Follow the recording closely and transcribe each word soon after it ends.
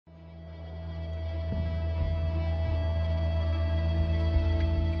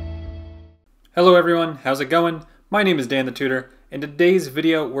Hello everyone, how's it going? My name is Dan the Tutor. In today's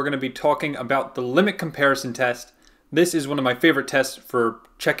video, we're going to be talking about the limit comparison test. This is one of my favorite tests for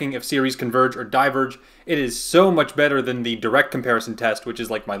checking if series converge or diverge. It is so much better than the direct comparison test, which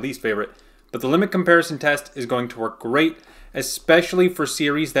is like my least favorite. But the limit comparison test is going to work great, especially for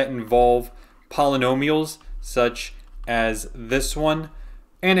series that involve polynomials, such as this one.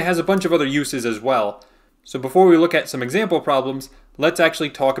 And it has a bunch of other uses as well. So before we look at some example problems, let's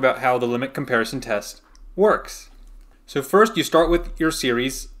actually talk about how the limit comparison test works. So first you start with your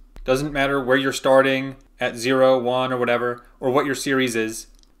series. Doesn't matter where you're starting, at 0, 1, or whatever, or what your series is.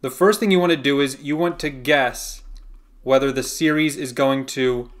 The first thing you want to do is you want to guess whether the series is going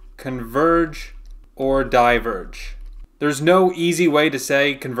to converge or diverge. There's no easy way to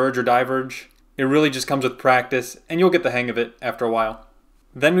say converge or diverge. It really just comes with practice, and you'll get the hang of it after a while.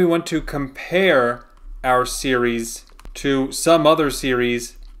 Then we want to compare our series to some other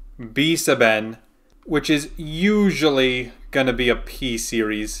series, b sub n, which is usually going to be a p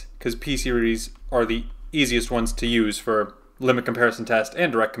series, because p series are the easiest ones to use for limit comparison test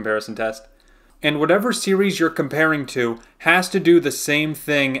and direct comparison test. And whatever series you're comparing to has to do the same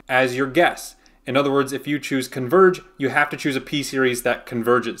thing as your guess. In other words, if you choose converge, you have to choose a p series that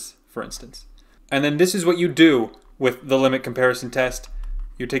converges, for instance. And then this is what you do with the limit comparison test.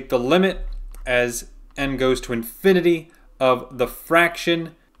 You take the limit as n goes to infinity of the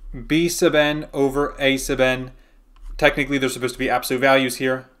fraction b sub n over a sub n. Technically, there's supposed to be absolute values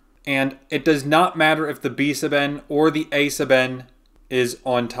here. And it does not matter if the b sub n or the a sub n is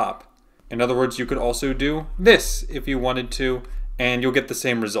on top. In other words, you could also do this if you wanted to, and you'll get the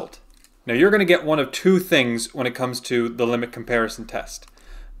same result. Now, you're going to get one of two things when it comes to the limit comparison test.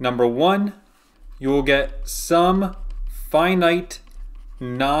 Number one, you will get some finite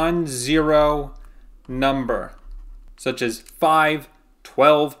non-zero number, such as 5,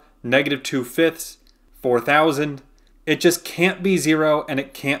 12, -2/5, 4,000. It just can't be 0 and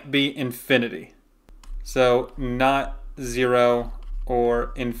it can't be infinity. So not 0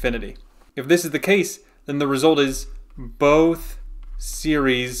 or infinity. If this is the case, then the result is both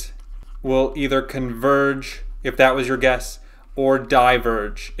series will either converge, if that was your guess, or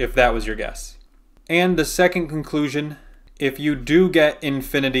diverge, if that was your guess. And the second conclusion, if you do get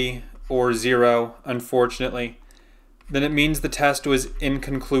infinity or 0, unfortunately, then it means the test was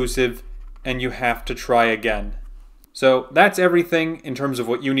inconclusive and you have to try again. So that's everything in terms of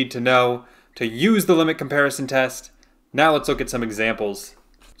what you need to know to use the limit comparison test. Now let's look at some examples.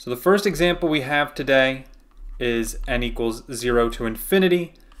 So the first example we have today is n equals 0 to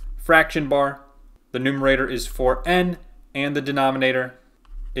infinity, fraction bar. The numerator is 4n and the denominator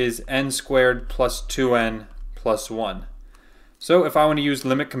is n squared plus 2n plus 1. So if I want to use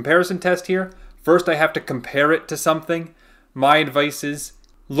limit comparison test here, first I have to compare it to something. My advice is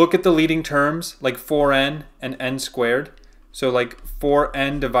look at the leading terms like 4n and n squared. So like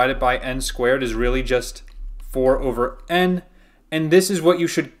 4n divided by n squared is really just 4 over n. And this is what you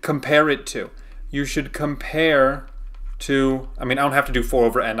should compare it to. You should compare to, I don't have to do 4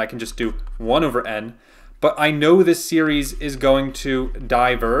 over n, I can just do 1 over n. But I know this series is going to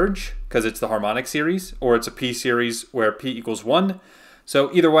diverge because it's the harmonic series, or it's a p series where p equals 1. So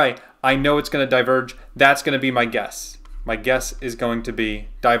either way, I know it's going to diverge. That's going to be my guess. My guess is going to be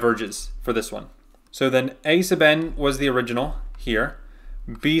diverges for this one. So then a sub n was the original here.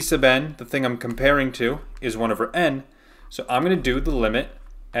 B sub n, the thing I'm comparing to, is 1 over n. So I'm going to do the limit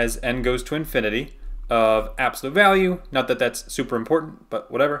as n goes to infinity of absolute value, not that that's super important, but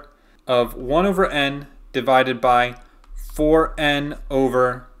whatever, of 1 over n divided by 4n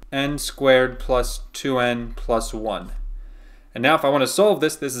over n squared plus 2n plus 1. And now if I want to solve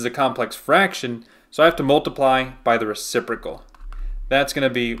this, this is a complex fraction, so I have to multiply by the reciprocal. That's going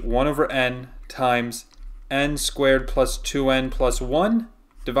to be 1 over n times n squared plus 2n plus 1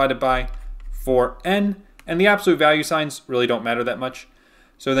 divided by 4n, and the absolute value signs really don't matter that much.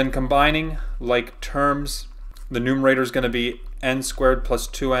 So then combining like terms, the numerator is going to be n squared plus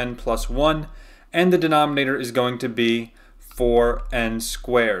 2n plus 1, and the denominator is going to be 4n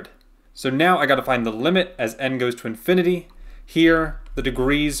squared. So now I got to find the limit as n goes to infinity. Here the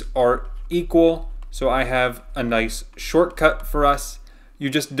degrees are equal, so I have a nice shortcut for us. You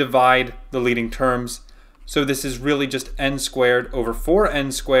just divide the leading terms. So this is really just n squared over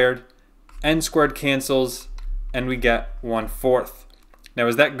 4n squared. N squared cancels and we get 1/4. Now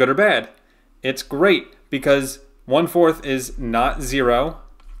is that good or bad? It's great because 1/4 is not 0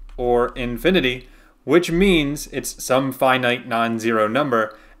 or infinity, which means it's some finite non-zero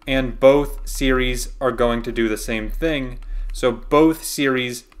number, and both series are going to do the same thing. So both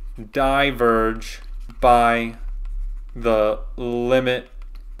series diverge by the limit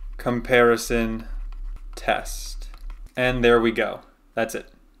comparison test. And there we go. That's it.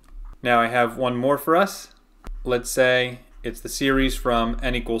 Now I have one more for us. Let's say it's the series from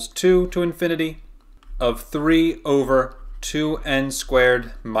n equals 2 to infinity of 3 over 2n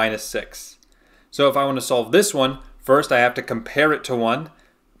squared minus 6. So if I want to solve this one, first I have to compare it to 1.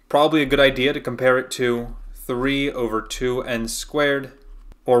 Probably a good idea to compare it to 3 over 2n squared,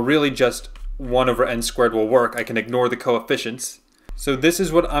 or really just 1 over n squared will work. I can ignore the coefficients. So this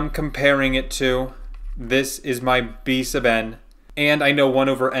is what I'm comparing it to. This is my b sub n. And I know 1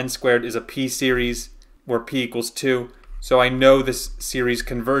 over n squared is a p series where p equals 2. So I know this series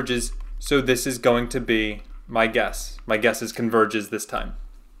converges. So this is going to be my guess. My guess is converges this time.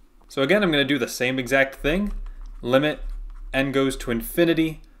 So again, I'm going to do the same exact thing. Limit n goes to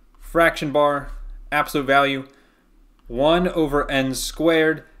infinity, fraction bar, absolute value, 1 over n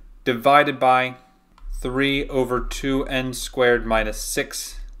squared divided by 3 over 2n squared minus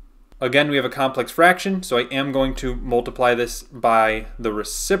 6. Again, we have a complex fraction, so I am going to multiply this by the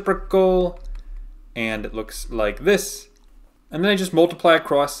reciprocal, and it looks like this. And then I just multiply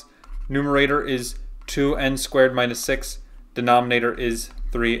across. Numerator is 2n squared minus 6. Denominator is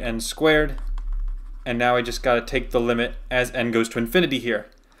 3n squared. And now I just got to take the limit as n goes to infinity here.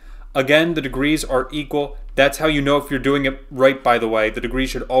 Again, the degrees are equal. That's how you know if you're doing it right, by the way. The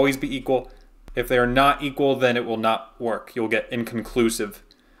degrees should always be equal. If they are not equal, then it will not work. You'll get inconclusive.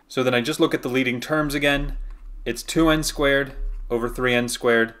 So then I just look at the leading terms again. It's 2n squared over 3n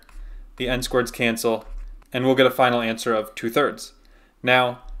squared. The n squareds cancel, and we'll get a final answer of 2/3.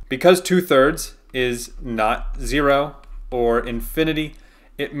 Now, because 2/3 is not 0 or infinity,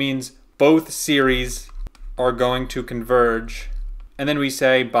 it means both series are going to converge. And then we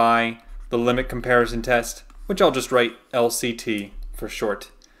say by the limit comparison test, which I'll just write LCT for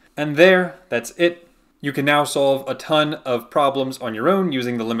short. And that's it. You can now solve a ton of problems on your own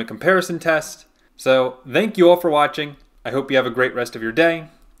using the limit comparison test. So thank you all for watching. I hope you have a great rest of your day,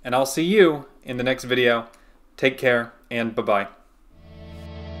 and I'll see you in the next video. Take care, and bye-bye.